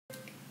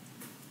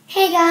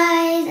Hey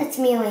guys, it's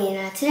me,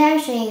 Lina. Today I'll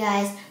show you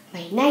guys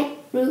my night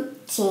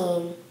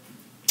routine.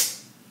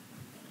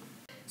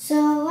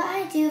 So what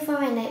I do for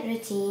my night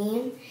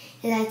routine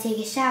is I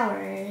take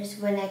showers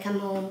when I come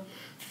home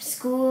from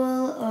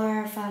school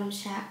or from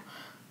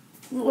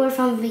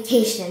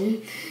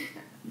vacation.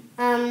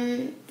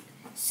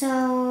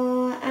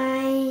 So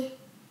I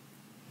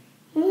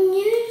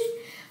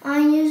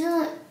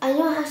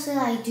don't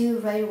actually do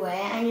right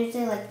away. I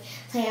usually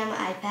play on my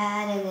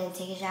iPad and then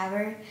take a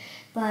shower.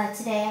 But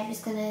today I'm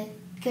just gonna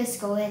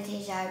go and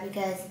take a shower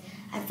because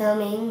I'm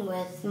filming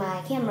with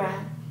my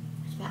camera,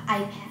 with my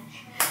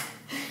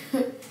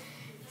iPad.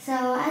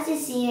 So as you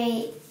see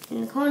right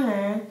in the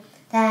corner,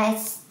 that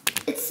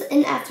it's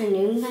in the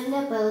afternoon kind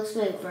of, but it looks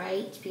really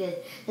bright because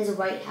there's a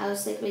White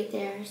House right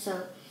there.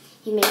 So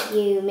you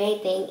may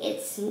think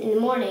it's in the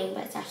morning,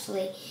 but it's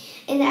actually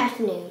in the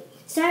afternoon.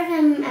 Sorry if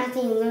I'm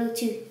acting a little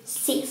too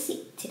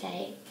sassy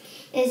today.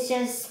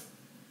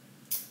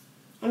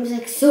 I'm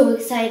just so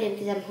excited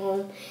because I'm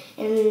home,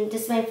 and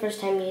this is my first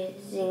time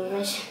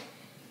using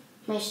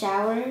my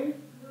shower.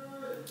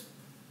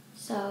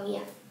 So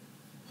yeah,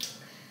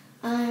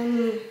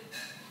 I'm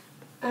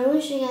going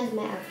to show you guys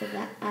my outfit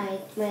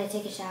when I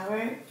take a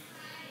shower.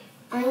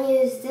 I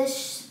use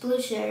this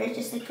blue shirt,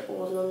 just like an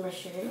old normal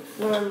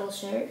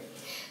shirt.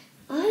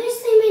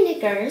 Obviously my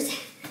knickers.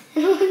 I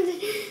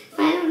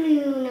don't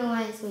even know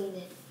why I swinged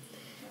it.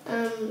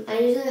 I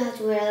usually have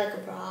to wear like a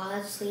bra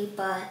to sleep,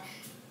 but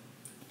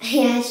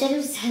yeah, I should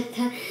have said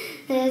that.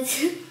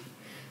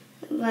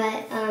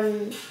 But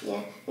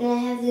yeah, and I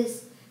have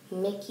this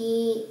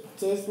Mickey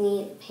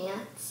Disney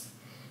pants,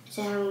 which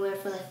I haven't wear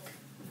for like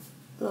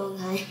a long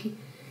time.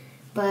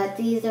 But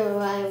these are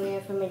what I wear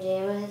for my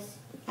pajamas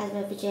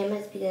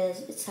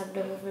because it's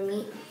comfortable for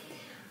me.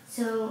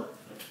 So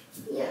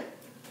yeah,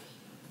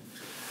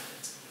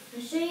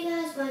 I'll show you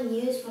guys what I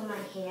use for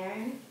my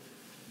hair.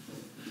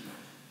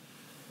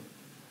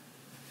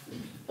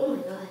 Oh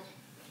my god.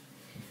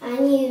 I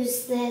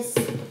use this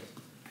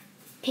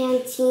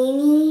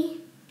Pantene.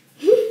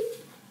 I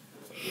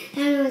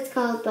don't know what it's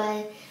called,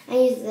 but I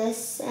use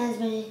this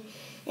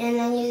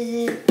and I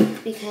use it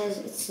because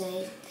it's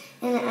nice.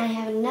 And I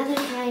have another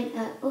kind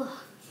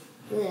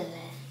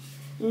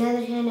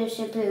of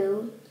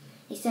shampoo,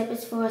 except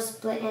it's for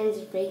split ends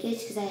breakage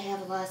because I have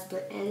a lot of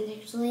split ends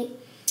actually.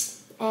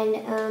 And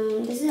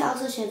this is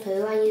also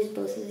shampoo. I use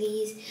both of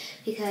these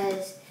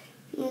because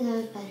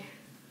it's better.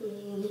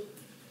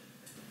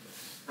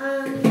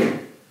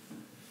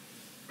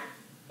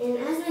 And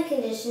as my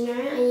conditioner,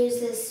 I use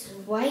this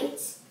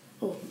White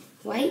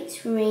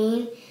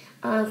Rain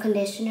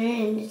conditioner,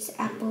 and it's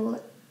apple.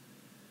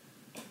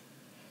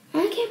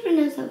 I can't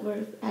pronounce that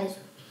word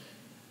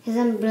because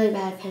I'm really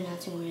bad at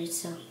pronouncing words,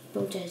 so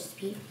don't judge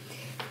me.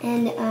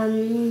 And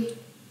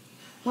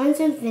once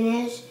I'm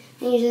finished,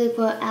 I usually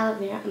put aloe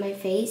vera on my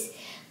face,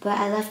 but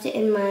I left it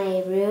in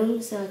my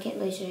room, so I can't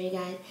really show you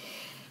guys.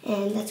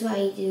 And that's what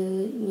I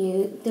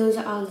do. Those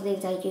are all the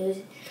things I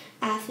use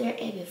after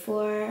and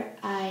before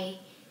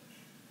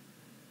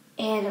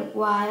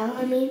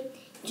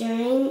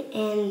during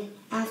and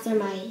after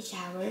my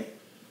shower.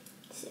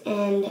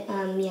 And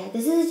yeah,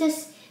 this is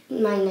just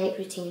my night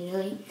routine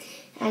really.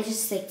 I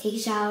just take a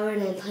shower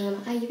and then play on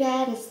my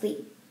iPad and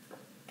sleep.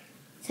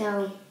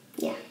 So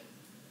yeah.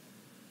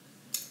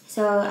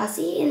 So I'll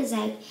see you in a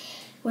sec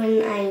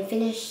when I'm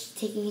finished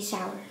taking a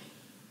shower.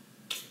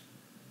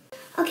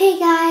 Okay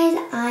guys,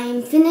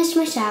 I'm finished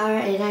my shower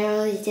and I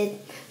already did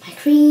my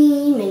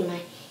cream and my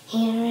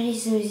hair already,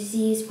 so you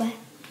see it's wet.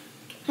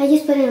 I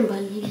just put it in a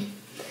bun again.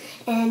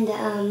 And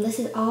this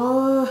is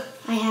all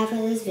I have for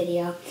this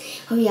video.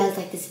 Hope you guys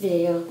like this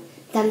video.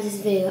 Thumbs this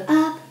video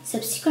up,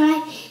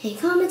 subscribe, and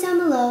comment down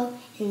below,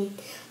 and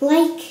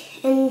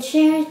like and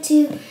share it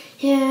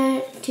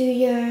to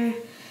your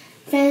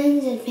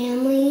friends and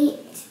family,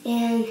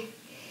 and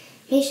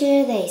make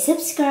sure they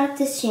subscribe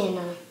to this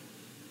channel.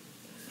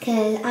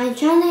 Because I'm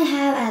trying to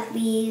have at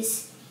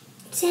least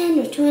 10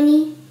 or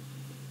 20.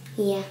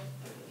 Yeah,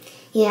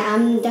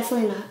 I'm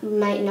definitely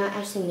might not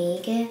actually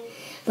make it.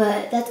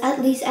 But that's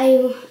at least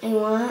I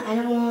want. I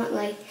don't want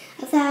like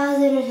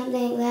 1,000 or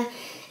something like that.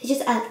 It's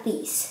just at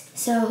least.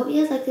 So I hope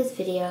you guys like this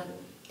video.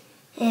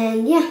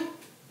 And yeah,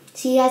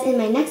 see you guys in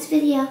my next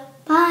video.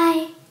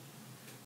 Bye.